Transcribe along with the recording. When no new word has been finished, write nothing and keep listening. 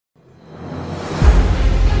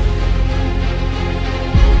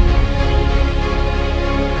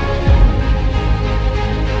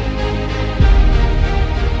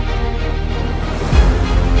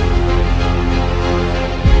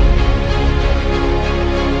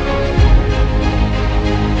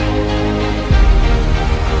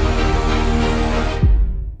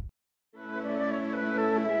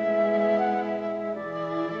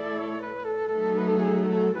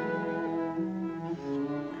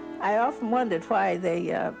I often wondered why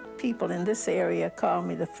the people in this area call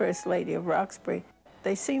me the First Lady of Roxbury.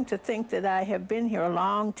 They seem to think that I have been here a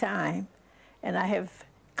long time, and I have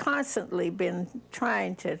constantly been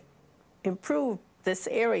trying to improve this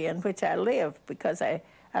area in which I live, because I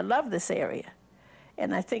love this area.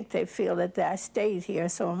 And I think they feel that I stayed here,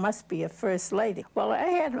 so I must be a First Lady. Well, I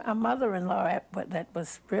had a mother-in-law that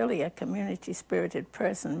was really a community-spirited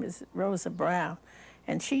person, Ms. Rosa Brown.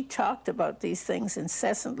 And she talked about these things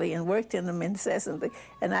incessantly and worked in them incessantly.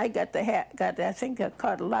 And I I think I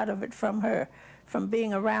caught a lot of it from her, from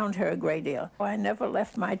being around her a great deal. I never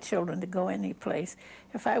left my children to go any place.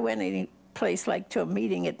 If I went any place, like to a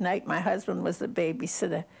meeting at night, my husband was the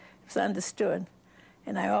babysitter. It was understood.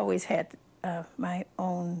 And I always had my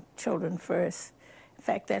own children first. In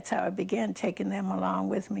fact, that's how I began taking them along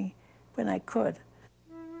with me when I could.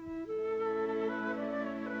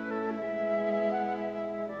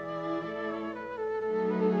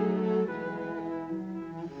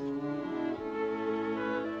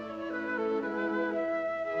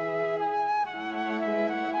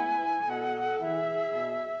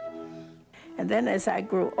 And then as I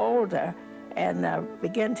grew older and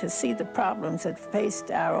began to see the problems that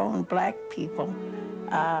faced our own black people,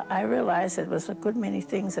 I realized there was a good many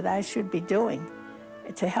things that I should be doing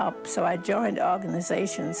to help. So I joined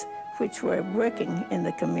organizations which were working in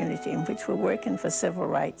the community and which were working for civil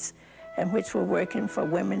rights and which were working for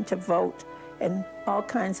women to vote and all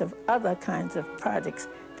kinds of other kinds of projects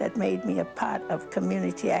that made me a part of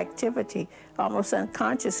community activity. Almost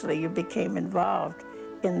unconsciously, you became involved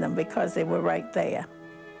in them because they were right there.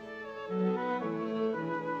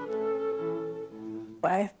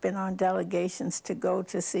 I've been on delegations to go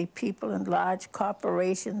to see people in large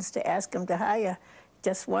corporations to ask them to hire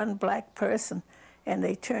just one black person, and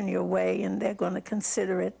they turn you away and they're going to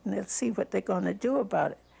consider it and they'll see what they're going to do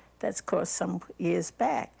about it. That's, of course, some years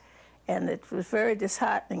back. And it was very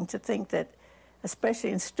disheartening to think that,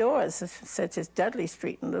 especially in stores such as Dudley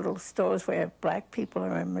Street and little stores where black people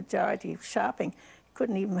are a majority of shopping,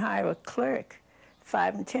 couldn't even hire a clerk.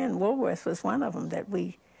 5 and 10, Woolworth was one of them that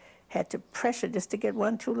we had to pressure just to get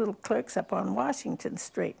 1, 2 little clerks up on Washington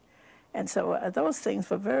Street. And so those things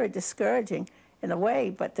were very discouraging in a way,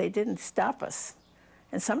 but they didn't stop us.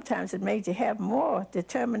 And sometimes it made you have more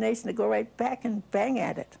determination to go right back and bang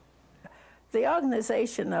at it. The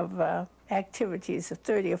organization of activities of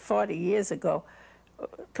 30 or 40 years ago,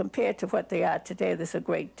 compared to what they are today, there's a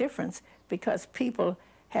great difference, because people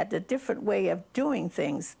had a different way of doing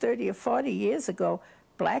things. 30 or 40 years ago,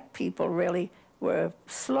 black people really were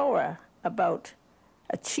slower about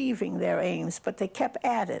achieving their aims, but they kept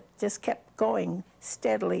at it, just kept going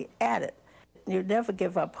steadily at it. You never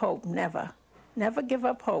give up hope, never. Never give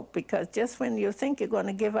up hope, because just when you think you're going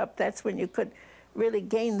to give up, that's when you could really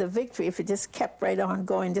gain the victory if you just kept right on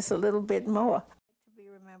going just a little bit more. To be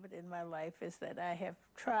remembered in my life is that I have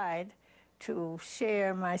tried to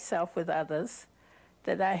share myself with others,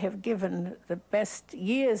 that I have given the best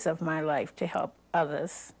years of my life to help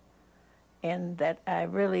others, and that I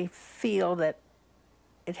really feel that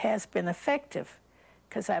it has been effective,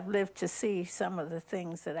 because I've lived to see some of the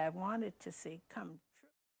things that I wanted to see come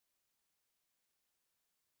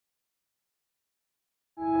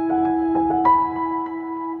true.